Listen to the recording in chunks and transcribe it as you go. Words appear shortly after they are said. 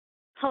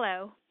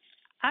Hello,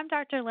 I'm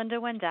Dr. Linda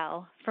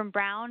Wendell from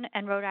Brown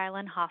and Rhode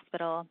Island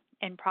Hospital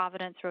in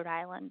Providence, Rhode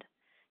Island.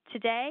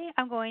 Today,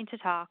 I'm going to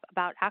talk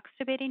about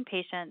extubating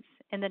patients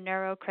in the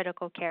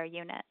Neurocritical Care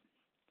Unit.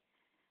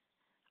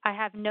 I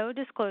have no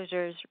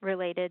disclosures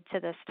related to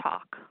this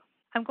talk.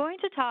 I'm going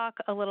to talk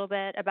a little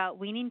bit about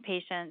weaning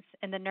patients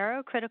in the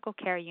Neurocritical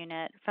Care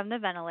Unit from the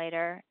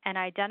ventilator and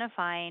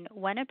identifying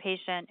when a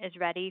patient is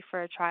ready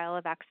for a trial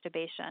of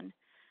extubation,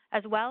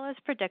 as well as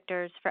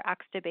predictors for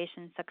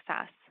extubation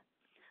success.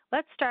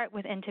 Let's start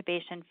with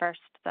intubation first,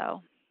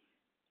 though.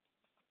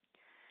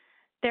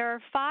 There are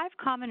 5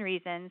 common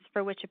reasons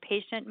for which a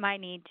patient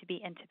might need to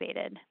be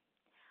intubated.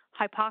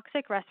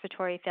 Hypoxic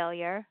respiratory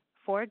failure,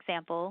 for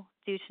example,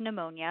 due to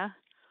pneumonia,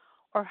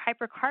 or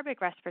hypercarbic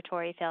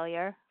respiratory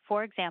failure,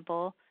 for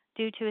example,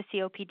 due to a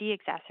COPD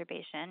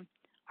exacerbation,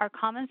 are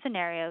common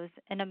scenarios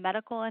in a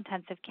medical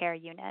intensive care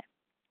unit.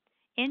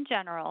 In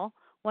general,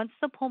 once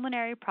the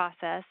pulmonary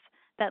process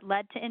that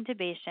led to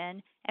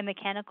intubation and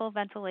mechanical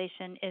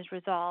ventilation is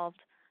resolved,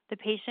 the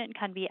patient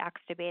can be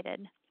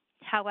extubated.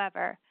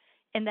 However,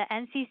 in the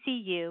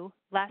NCCU,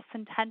 less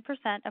than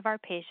 10% of our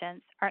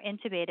patients are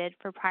intubated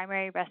for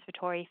primary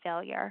respiratory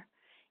failure.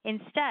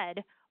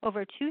 Instead,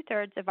 over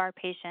 2/3 of our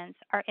patients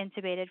are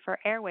intubated for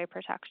airway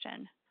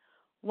protection.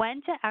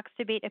 When to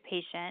extubate a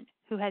patient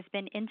who has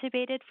been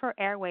intubated for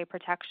airway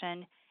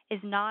protection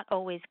is not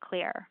always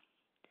clear.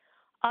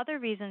 Other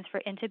reasons for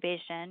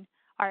intubation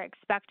are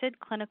expected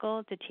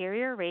clinical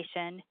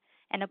deterioration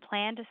and a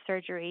planned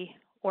surgery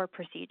or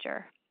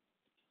procedure.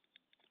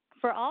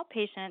 For all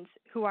patients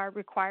who are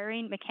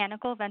requiring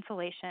mechanical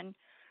ventilation,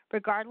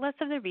 regardless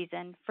of the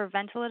reason for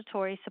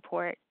ventilatory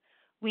support,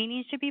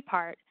 weaning should be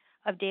part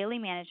of daily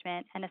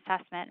management and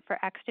assessment for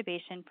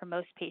extubation for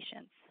most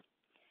patients.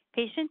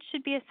 Patients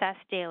should be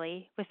assessed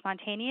daily with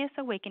spontaneous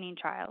awakening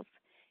trials,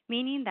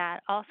 meaning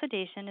that all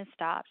sedation is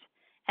stopped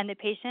and the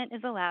patient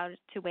is allowed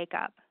to wake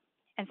up,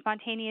 and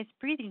spontaneous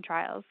breathing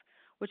trials,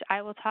 which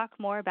I will talk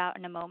more about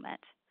in a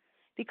moment.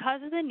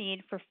 Because of the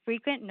need for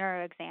frequent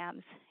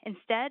neuroexams,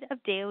 instead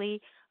of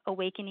daily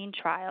awakening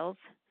trials,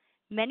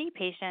 many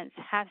patients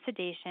have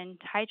sedation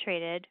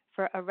titrated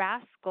for a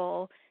RASS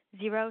score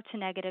 0 to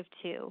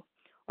 -2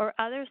 or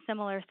other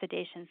similar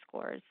sedation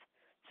scores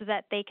so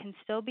that they can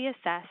still be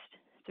assessed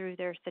through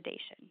their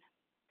sedation.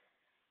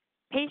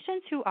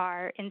 Patients who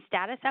are in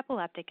status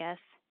epilepticus,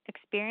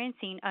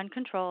 experiencing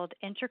uncontrolled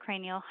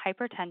intracranial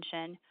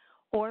hypertension,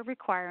 or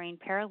requiring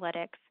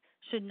paralytics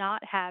should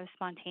not have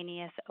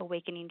spontaneous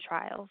awakening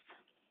trials.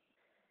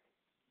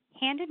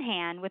 Hand in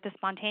hand with the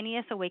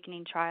spontaneous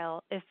awakening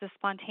trial is the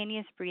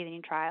spontaneous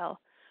breathing trial,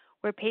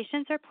 where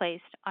patients are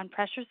placed on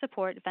pressure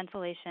support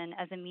ventilation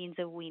as a means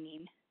of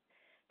weaning.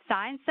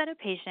 Signs that a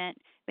patient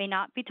may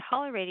not be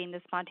tolerating the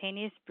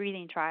spontaneous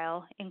breathing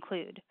trial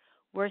include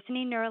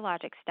worsening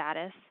neurologic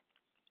status,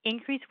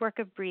 increased work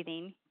of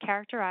breathing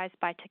characterized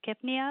by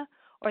tachypnea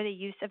or the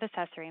use of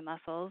accessory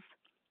muscles,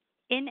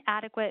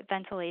 inadequate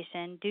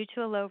ventilation due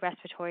to a low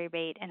respiratory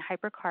rate and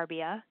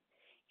hypercarbia,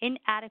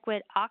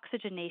 inadequate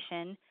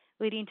oxygenation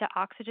leading to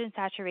oxygen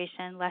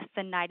saturation less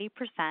than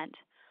 90%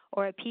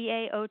 or a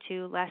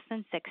PaO2 less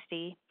than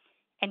 60,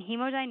 and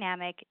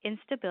hemodynamic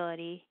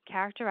instability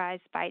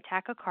characterized by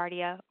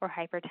tachycardia or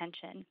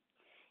hypertension.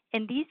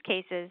 In these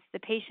cases, the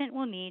patient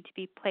will need to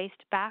be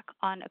placed back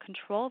on a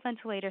control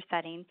ventilator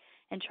setting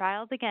and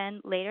trialed again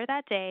later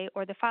that day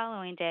or the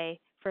following day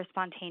for a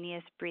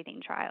spontaneous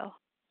breathing trial.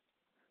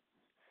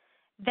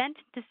 Vent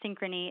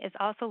dysynchrony is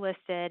also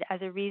listed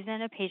as a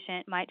reason a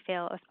patient might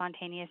fail a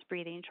spontaneous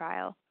breathing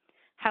trial.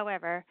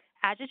 However,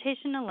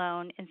 agitation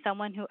alone in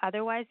someone who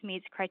otherwise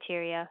meets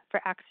criteria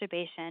for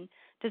extubation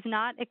does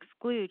not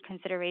exclude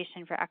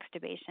consideration for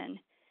extubation.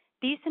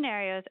 These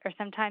scenarios are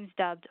sometimes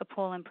dubbed a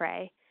pull and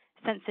pray,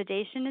 since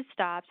sedation is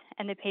stopped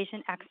and the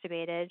patient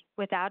extubated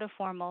without a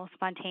formal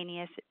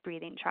spontaneous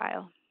breathing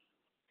trial.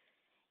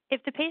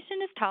 If the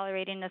patient is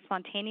tolerating a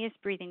spontaneous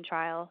breathing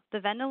trial,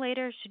 the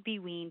ventilator should be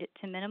weaned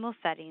to minimal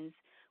settings,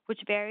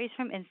 which varies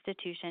from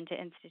institution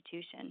to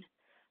institution.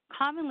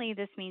 Commonly,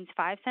 this means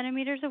 5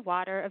 centimeters of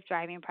water of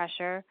driving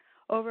pressure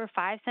over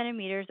 5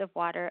 centimeters of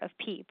water of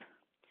PEEP.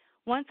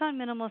 Once on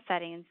minimal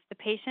settings, the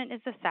patient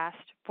is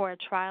assessed for a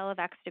trial of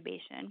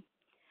extubation.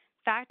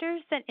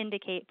 Factors that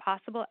indicate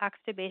possible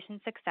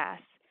extubation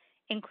success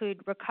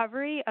include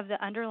recovery of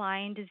the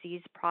underlying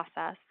disease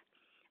process,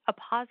 a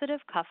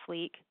positive cuff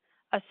leak,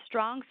 a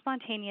strong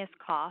spontaneous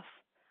cough,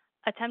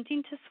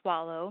 attempting to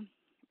swallow,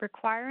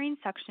 requiring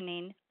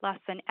suctioning less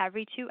than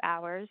every 2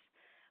 hours,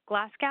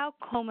 Glasgow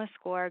Coma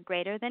score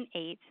greater than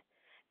 8,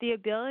 the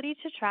ability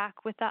to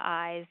track with the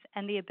eyes,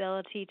 and the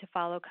ability to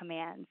follow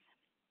commands.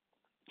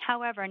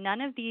 However,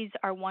 none of these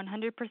are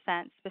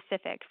 100%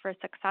 specific for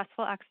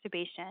successful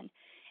extubation,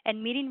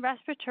 and meeting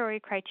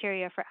respiratory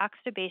criteria for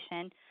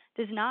extubation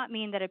does not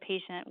mean that a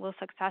patient will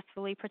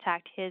successfully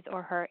protect his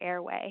or her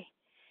airway.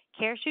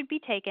 Care should be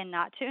taken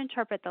not to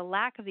interpret the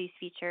lack of these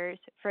features,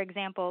 for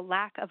example,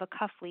 lack of a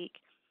cuff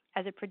leak,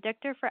 as a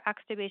predictor for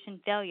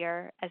extubation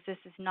failure, as this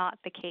is not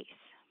the case.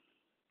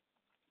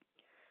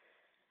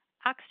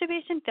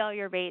 Extubation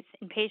failure rates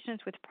in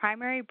patients with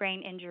primary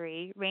brain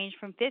injury range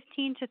from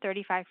 15 to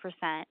 35%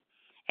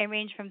 and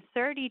range from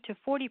 30 to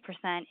 40%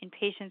 in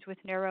patients with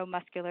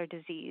neuromuscular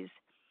disease.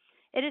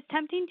 It is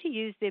tempting to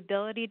use the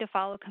ability to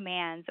follow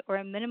commands or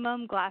a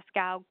minimum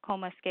Glasgow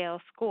Coma Scale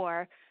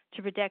score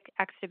to predict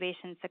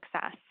extubation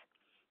success.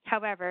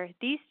 However,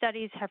 these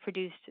studies have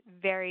produced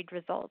varied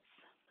results.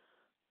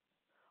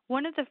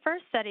 One of the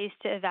first studies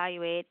to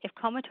evaluate if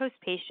comatose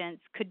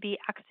patients could be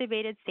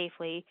extubated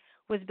safely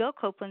was Bill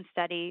Copeland's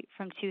study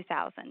from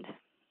 2000.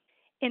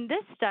 In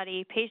this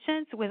study,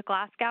 patients with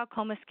Glasgow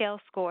Coma Scale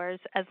scores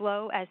as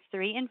low as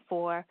 3 and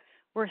 4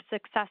 were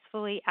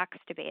successfully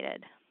extubated.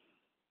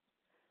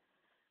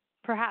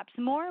 Perhaps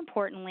more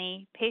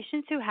importantly,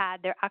 patients who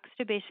had their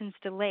extubations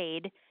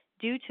delayed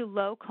due to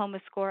low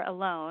coma score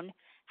alone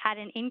had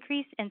an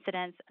increased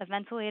incidence of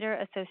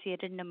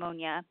ventilator-associated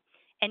pneumonia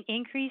and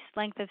increased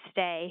length of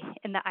stay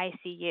in the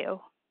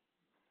ICU.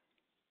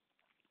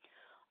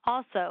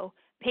 Also,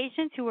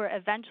 patients who were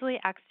eventually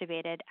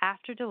extubated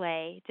after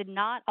delay did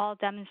not all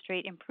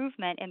demonstrate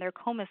improvement in their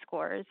coma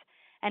scores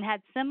and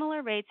had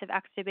similar rates of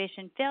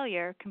extubation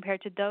failure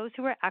compared to those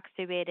who were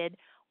extubated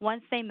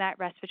once they met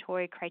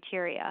respiratory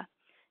criteria,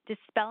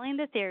 dispelling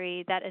the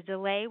theory that a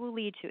delay will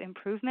lead to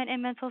improvement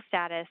in mental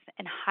status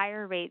and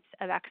higher rates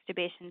of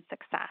extubation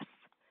success.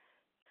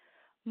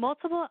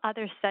 Multiple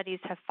other studies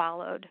have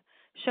followed,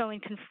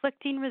 showing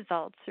conflicting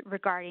results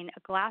regarding a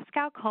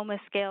Glasgow Coma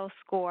Scale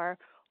score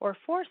or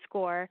 4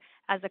 score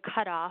as a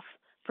cutoff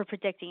for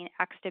predicting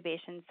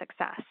extubation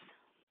success.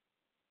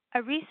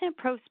 A recent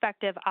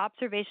prospective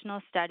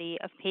observational study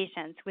of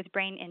patients with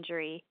brain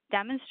injury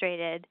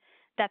demonstrated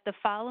that the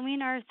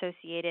following are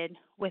associated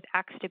with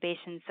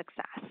extubation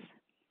success: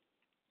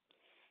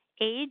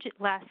 age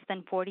less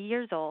than 40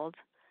 years old,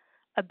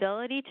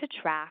 ability to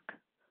track,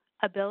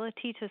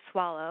 ability to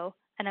swallow,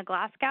 and a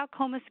Glasgow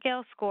Coma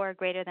Scale score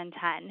greater than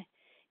 10,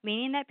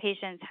 meaning that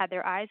patients had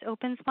their eyes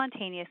open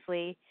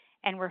spontaneously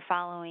and were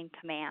following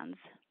commands.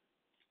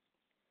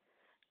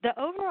 The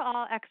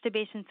overall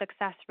extubation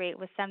success rate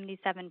was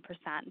 77%.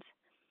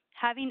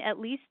 Having at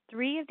least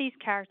 3 of these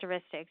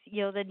characteristics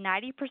yielded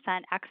 90%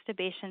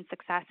 extubation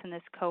success in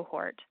this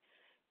cohort.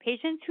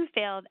 Patients who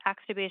failed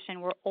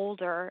extubation were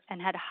older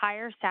and had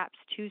higher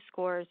SAPS-2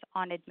 scores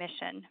on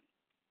admission.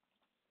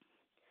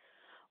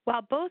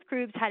 While both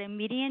groups had a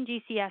median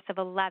GCS of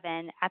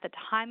 11 at the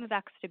time of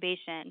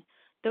extubation,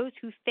 those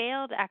who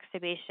failed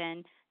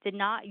extubation did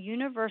not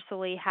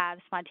universally have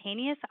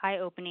spontaneous eye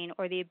opening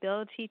or the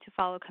ability to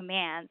follow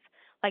commands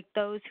like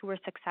those who were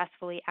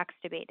successfully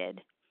extubated.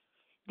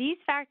 These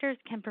factors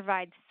can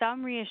provide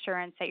some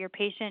reassurance that your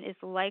patient is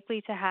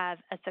likely to have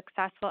a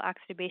successful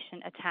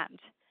extubation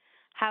attempt.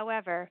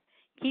 However,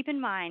 keep in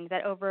mind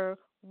that over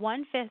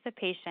 1/5 of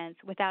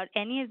patients without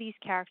any of these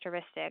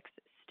characteristics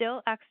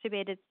still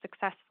extubated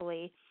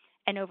successfully,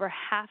 and over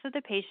half of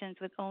the patients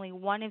with only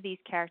one of these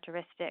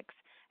characteristics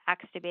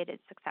extubated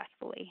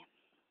successfully.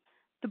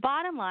 The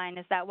bottom line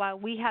is that while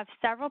we have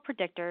several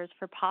predictors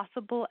for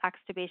possible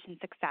extubation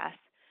success,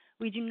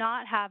 we do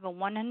not have a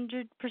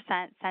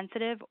 100%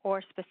 sensitive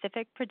or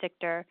specific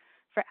predictor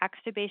for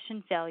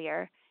extubation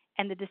failure,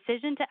 and the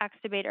decision to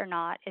extubate or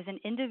not is an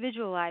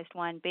individualized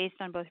one based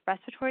on both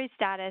respiratory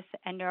status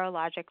and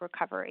neurologic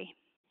recovery.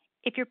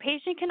 If your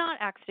patient cannot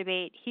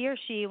extubate, he or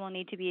she will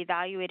need to be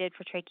evaluated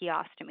for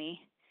tracheostomy.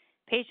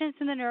 Patients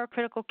in the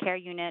neurocritical care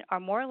unit are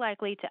more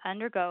likely to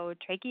undergo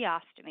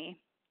tracheostomy.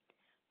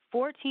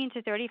 14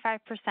 to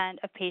 35%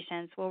 of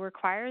patients will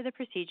require the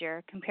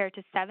procedure compared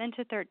to 7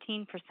 to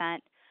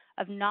 13%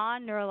 of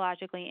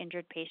non-neurologically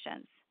injured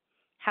patients.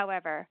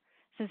 However,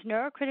 since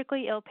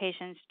neurocritically ill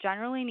patients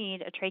generally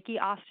need a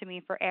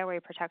tracheostomy for airway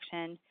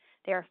protection,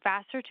 they are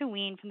faster to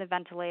wean from the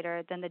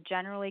ventilator than the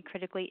generally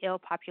critically ill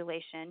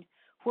population,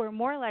 who are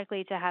more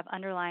likely to have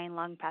underlying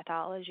lung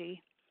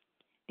pathology.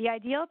 The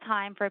ideal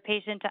time for a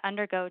patient to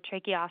undergo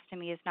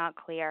tracheostomy is not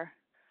clear.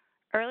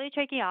 Early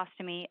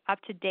tracheostomy, up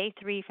to day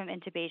 3 from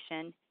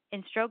intubation,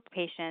 in stroke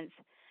patients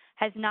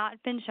has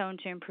not been shown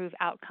to improve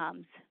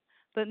outcomes,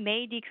 but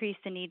may decrease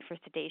the need for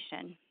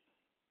sedation.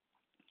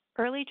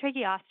 Early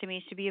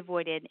tracheostomy should be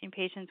avoided in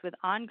patients with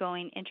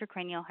ongoing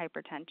intracranial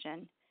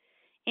hypertension.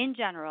 In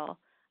general,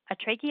 a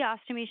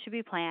tracheostomy should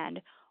be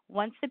planned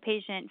once the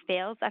patient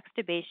fails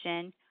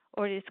extubation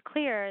or it is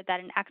clear that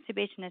an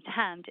extubation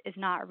attempt is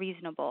not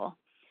reasonable,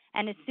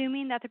 and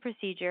assuming that the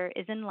procedure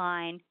is in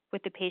line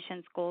with the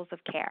patient's goals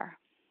of care.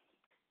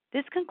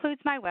 This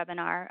concludes my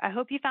webinar. I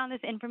hope you found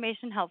this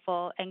information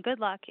helpful, and good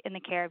luck in the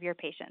care of your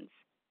patients.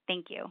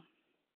 Thank you.